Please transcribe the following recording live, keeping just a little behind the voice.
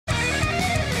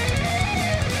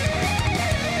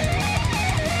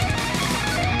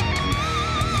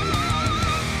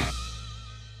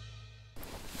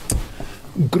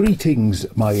Greetings,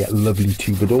 my lovely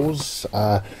troubadours.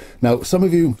 Now, some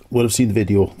of you will have seen the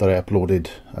video that I uploaded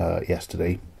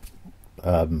yesterday,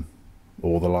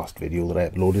 or the last video that I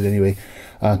uploaded anyway,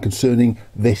 concerning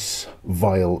this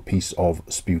vile piece of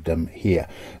sputum here.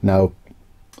 Now,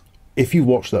 if you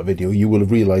watched that video, you will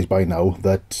have realised by now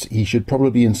that he should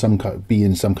probably be in some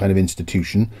kind of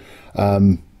institution,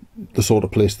 the sort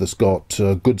of place that's got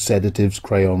good sedatives,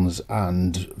 crayons,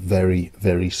 and very,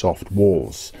 very soft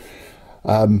walls.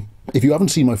 If you haven't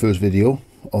seen my first video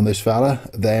on this fella,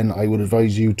 then I would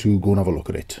advise you to go and have a look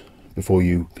at it before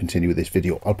you continue with this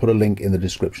video. I'll put a link in the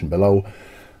description below.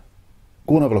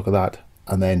 Go and have a look at that,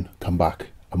 and then come back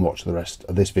and watch the rest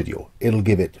of this video. It'll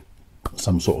give it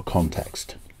some sort of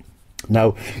context.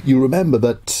 Now, you remember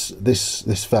that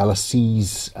this fella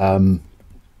sees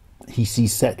he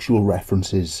sees sexual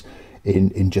references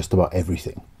in just about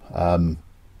everything.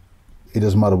 It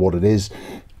doesn't matter what it is.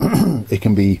 It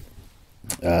can be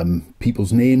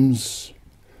people's names,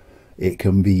 it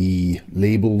can be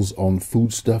labels on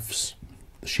foodstuffs,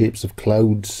 the shapes of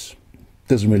clouds,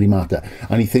 doesn't really matter.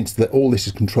 And he thinks that all this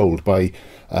is controlled by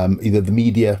either the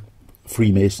media,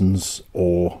 Freemasons,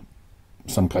 or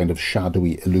some kind of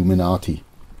shadowy Illuminati.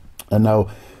 And now,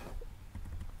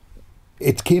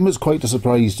 it came as quite a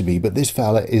surprise to me, but this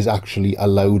fella is actually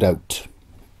allowed out.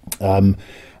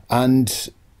 And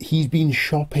he's been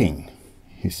shopping.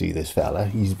 You see this fella,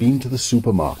 he's been to the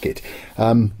supermarket.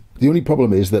 The only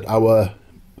problem is that our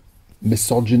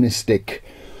misogynistic,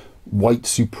 white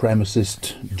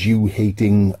supremacist,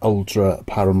 Jew-hating,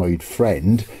 ultra-paranoid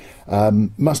friend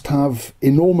must have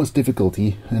enormous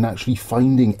difficulty in actually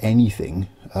finding anything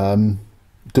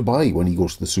to buy when he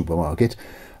goes to the supermarket.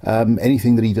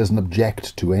 Anything that he doesn't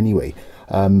object to anyway.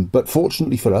 But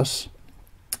fortunately for us,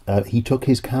 he took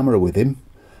his camera with him,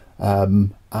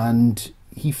 and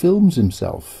he films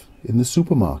himself in the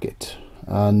supermarket,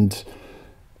 and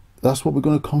that's what we're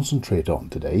going to concentrate on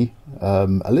today.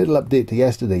 A little update to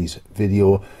yesterday's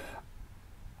video,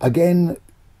 again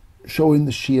showing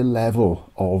the sheer level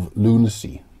of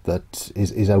lunacy that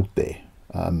is out there.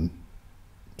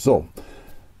 So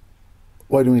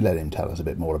why don't we let him tell us a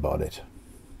bit more about it?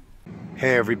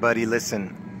 Hey everybody,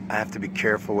 listen, I have to be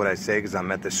careful what I say because I'm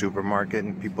at the supermarket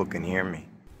and people can hear me.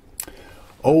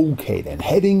 Okay then,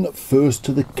 heading first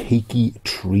to the cakey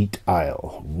treat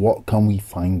aisle. What can we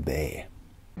find there?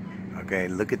 Okay,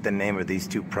 look at the name of these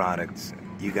two products.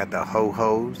 You got the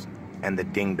ho-hos and the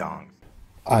ding-dongs.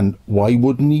 And why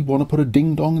wouldn't he want to put a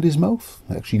ding-dong in his mouth?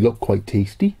 They actually look quite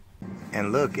tasty.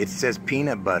 And look, it says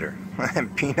peanut butter.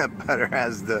 And peanut butter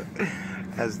has the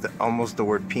almost the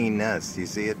word peanuts. You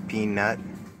see it? Peanut.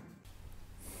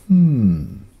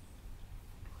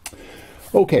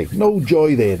 Okay, no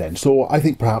joy there then. So I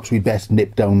think perhaps we'd best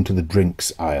nip down to the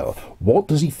drinks aisle. What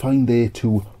does he find there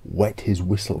to wet his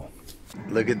whistle?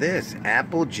 Look at this.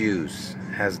 Apple juice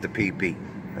has the PP.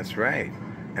 That's right.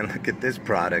 And look at this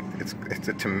product. It's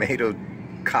a tomato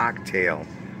cocktail.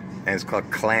 And it's called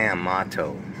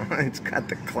Clamato. It's got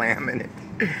the clam in it.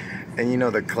 And you know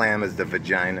the clam is the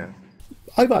vagina.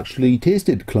 I've actually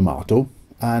tasted Clamato,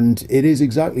 and it is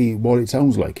exactly what it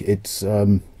sounds like. It's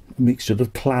mixture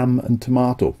of clam and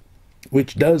tomato,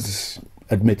 which does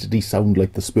admittedly sound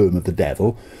like the sperm of the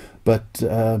devil, but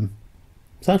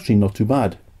it's actually not too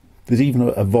bad. There's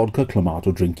even a vodka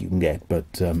Clamato drink you can get,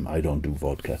 but I don't do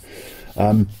vodka.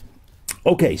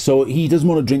 Okay, so he doesn't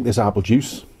want to drink this apple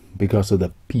juice because of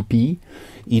the PP.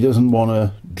 He doesn't want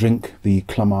to drink the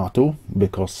Clamato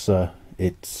because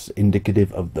it's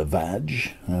indicative of the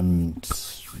vag, and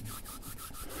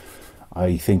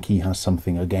I think he has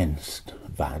something against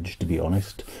vag, to be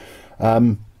honest.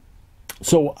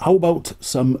 So how about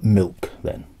some milk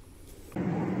then?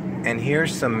 And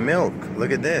here's some milk.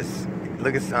 Look at this.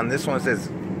 Look at on this one it says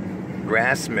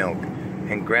grass milk,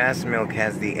 and grass milk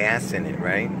has the ass in it,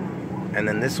 right? And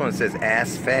then this one says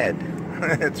ass fed.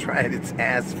 That's right, it's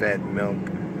ass fed milk.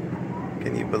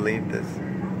 Can you believe this?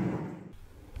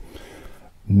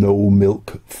 No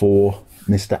milk for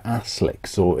Mr. Asslick.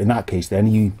 So in that case then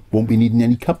you won't be needing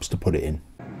any cups to put it in.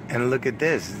 And look at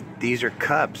this. These are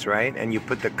cups, right? And you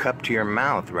put the cup to your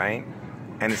mouth, right?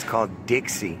 And it's called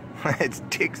Dixie. It's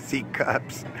Dixie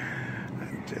cups.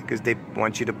 Because they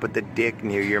want you to put the dick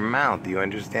near your mouth. Do you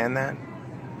understand that?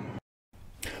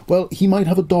 Well, he might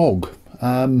have a dog.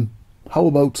 How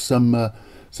about some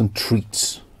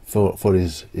treats for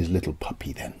his little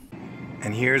puppy then?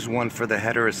 And here's one for the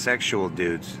heterosexual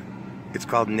dudes. It's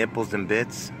called Nipples and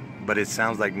Bits, but it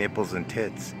sounds like nipples and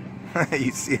tits.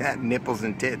 You see that? Nipples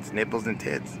and tits, nipples and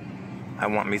tits. I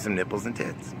want me some nipples and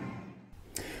tits.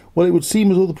 Well, it would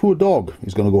seem as though the poor dog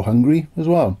is going to go hungry as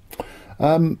well.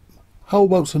 How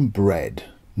about some bread?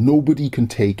 Nobody can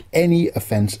take any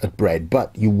offense at bread,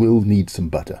 but you will need some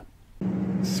butter.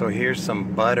 So here's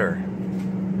some butter.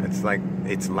 It's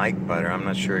like butter. I'm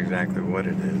not sure exactly what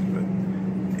it is,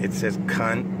 but it says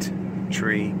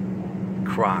country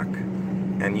crock.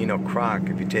 And you know crock,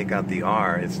 if you take out the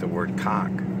R, it's the word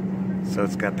cock. So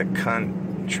it's got the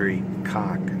country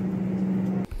cock.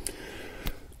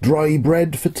 Dry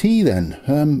bread for tea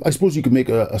then. I suppose you could make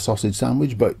a sausage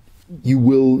sandwich, but you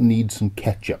will need some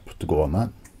ketchup to go on that.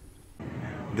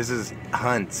 This is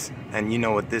Hunt's, and you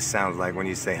know what this sounds like when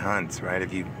you say Hunt's, right?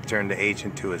 If you turn the H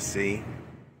into a C.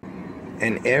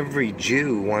 And every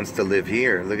Jew wants to live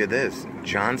here. Look at this,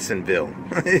 Johnsonville.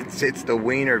 it's the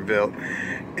Wienerville,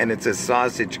 and it's a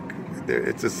sausage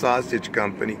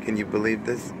company. Can you believe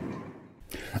this?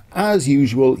 As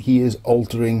usual, he is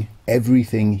altering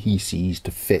everything he sees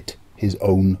to fit his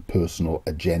own personal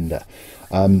agenda.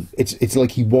 It's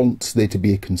like he wants there to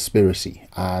be a conspiracy,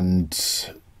 and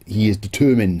he is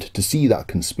determined to see that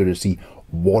conspiracy,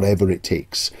 whatever it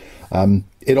takes.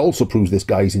 It also proves this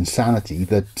guy's insanity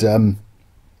that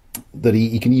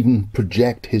he can even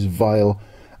project his vile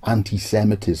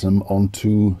anti-Semitism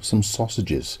onto some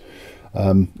sausages.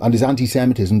 And his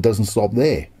anti-Semitism doesn't stop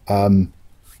there.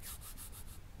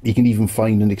 He can even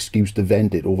find an excuse to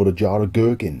vent it over a jar of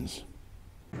gherkins.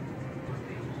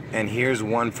 And here's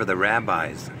one for the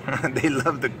rabbis. They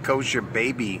love the kosher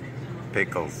baby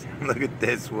pickles. Look at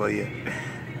this, will you?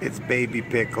 It's baby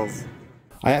pickles.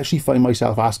 I actually find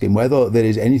myself asking whether there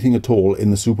is anything at all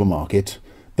in the supermarket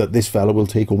that this fella will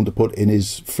take home to put in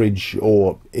his fridge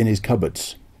or in his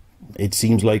cupboards. It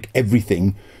seems like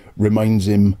everything reminds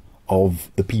him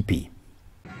of the pee-pee.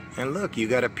 And look, you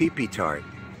got a pee-pee tart.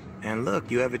 And look,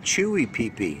 you have a chewy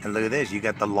pee-pee. And look at this, you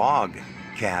got the log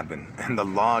cabin. And the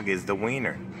log is the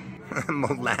wiener.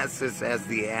 Molasses has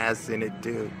the ass in it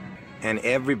too. And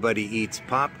everybody eats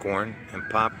popcorn, and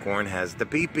popcorn has the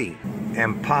pee-pee.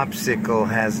 And popsicle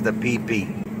has the pee-pee.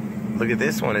 Look at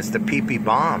this one, it's the pee-pee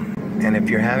bomb. And if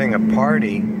you're having a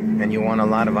party and you want a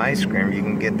lot of ice cream, you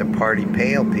can get the party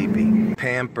pale pee-pee.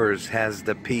 Pampers has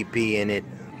the pee-pee in it.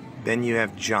 Then you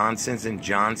have Johnson's and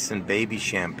Johnson baby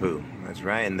shampoo. That's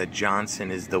right, and the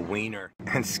Johnson is the wiener.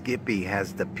 And Skippy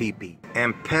has the pee-pee.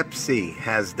 And Pepsi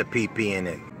has the pee-pee in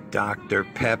it. Dr.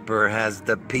 Pepper has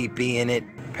the pee-pee in it.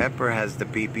 Pepper has the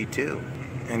pee-pee too.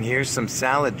 And here's some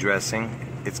salad dressing.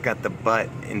 It's got the butt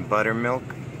in buttermilk.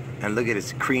 And look at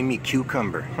this creamy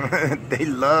cucumber. They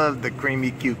love the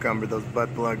creamy cucumber, those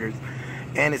butt pluggers.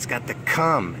 And it's got the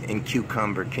cum in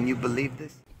cucumber. Can you believe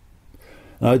this?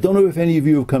 Now, I don't know if any of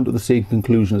you have come to the same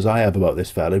conclusion as I have about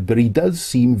this fella, but he does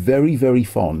seem very, very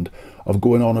fond of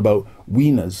going on about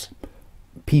wieners,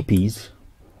 peepees,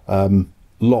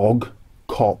 log,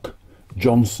 cock,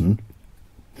 Johnson.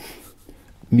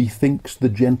 Methinks the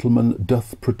gentleman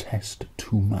doth protest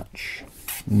too much.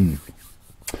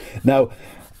 Now,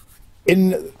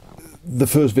 in the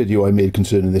first video I made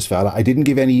concerning this fella, I didn't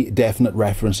give any definite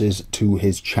references to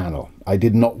his channel. I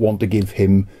did not want to give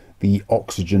him the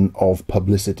oxygen of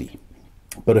publicity.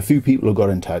 But a few people have got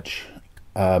in touch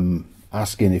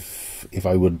asking if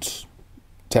I would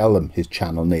tell them his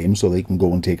channel name so they can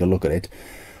go and take a look at it,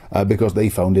 because they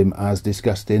found him as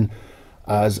disgusting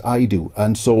as I do.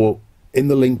 And so in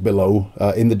the link below,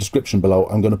 in the description below,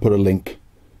 I'm going to put a link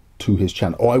to his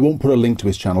channel. Or I won't put a link to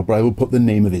his channel, but I will put the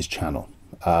name of his channel.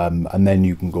 And then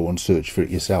you can go and search for it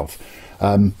yourself.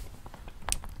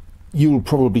 You'll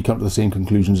probably come to the same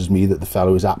conclusions as me, that the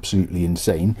fellow is absolutely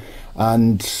insane.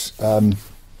 And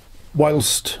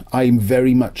whilst I'm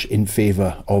very much in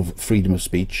favour of freedom of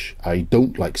speech, I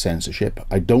don't like censorship.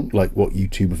 I don't like what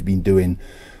YouTube have been doing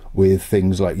with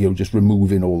things like, you know, just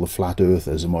removing all the flat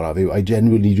earthers and what have you. I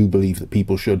genuinely do believe that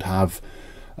people should have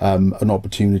an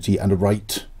opportunity and a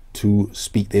right to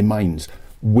speak their minds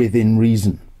within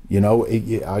reason. You know,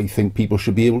 I think people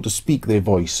should be able to speak their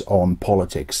voice on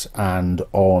politics and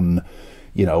on,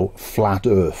 you know, flat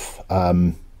earth,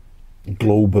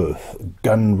 globe earth,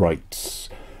 gun rights,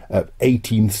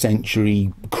 18th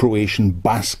century Croatian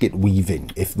basket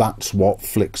weaving. If that's what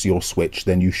flicks your switch,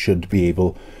 then you should be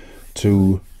able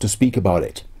to speak about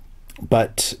it.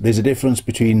 But there's a difference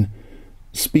between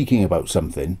speaking about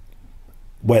something,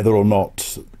 whether or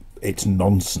not it's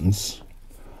nonsense,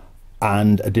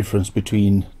 and a difference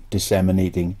between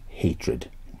disseminating hatred.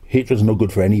 Hatred's no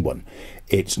good for anyone.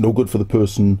 It's no good for the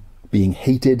person being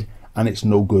hated, and it's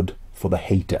no good for the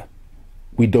hater.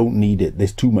 We don't need it.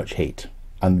 There's too much hate.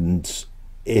 And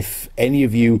if any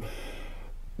of you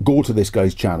go to this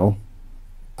guy's channel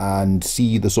and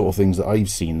see the sort of things that I've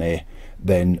seen there,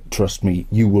 then trust me,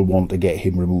 you will want to get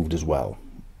him removed as well.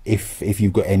 If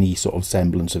you've got any sort of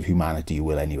semblance of humanity, you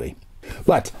will anyway.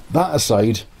 But that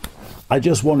aside, I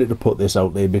just wanted to put this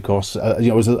out there because, you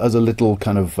know, as a little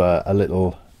kind of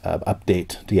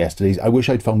update to yesterday's. I wish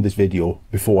I'd found this video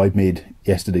before I'd made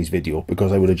yesterday's video,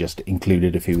 because I would have just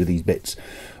included a few of these bits.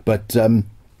 But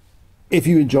if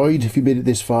you enjoyed, if you made it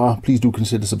this far, please do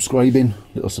consider subscribing.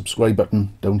 Little subscribe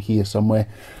button down here somewhere.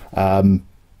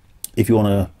 If you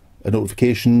want a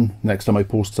notification next time I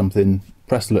post something,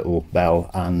 press the little bell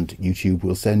and YouTube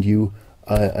will send you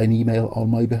an email on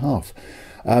my behalf.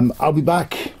 I'll be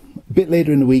back a bit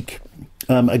later in the week.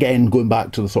 Again, going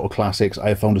back to the sort of classics, I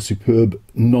have found a superb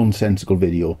nonsensical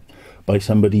video by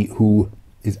somebody who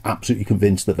is absolutely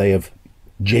convinced that they have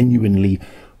genuinely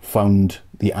found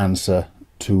the answer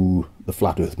to the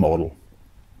flat earth model,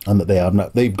 and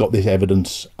that they've got this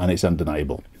evidence and it's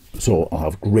undeniable. So I'll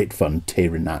have great fun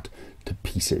tearing that to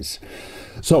pieces.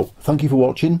 So thank you for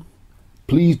watching.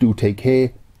 Please do take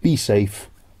care, be safe,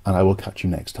 and I will catch you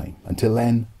next time. Until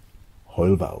then,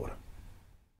 hwyl fawr.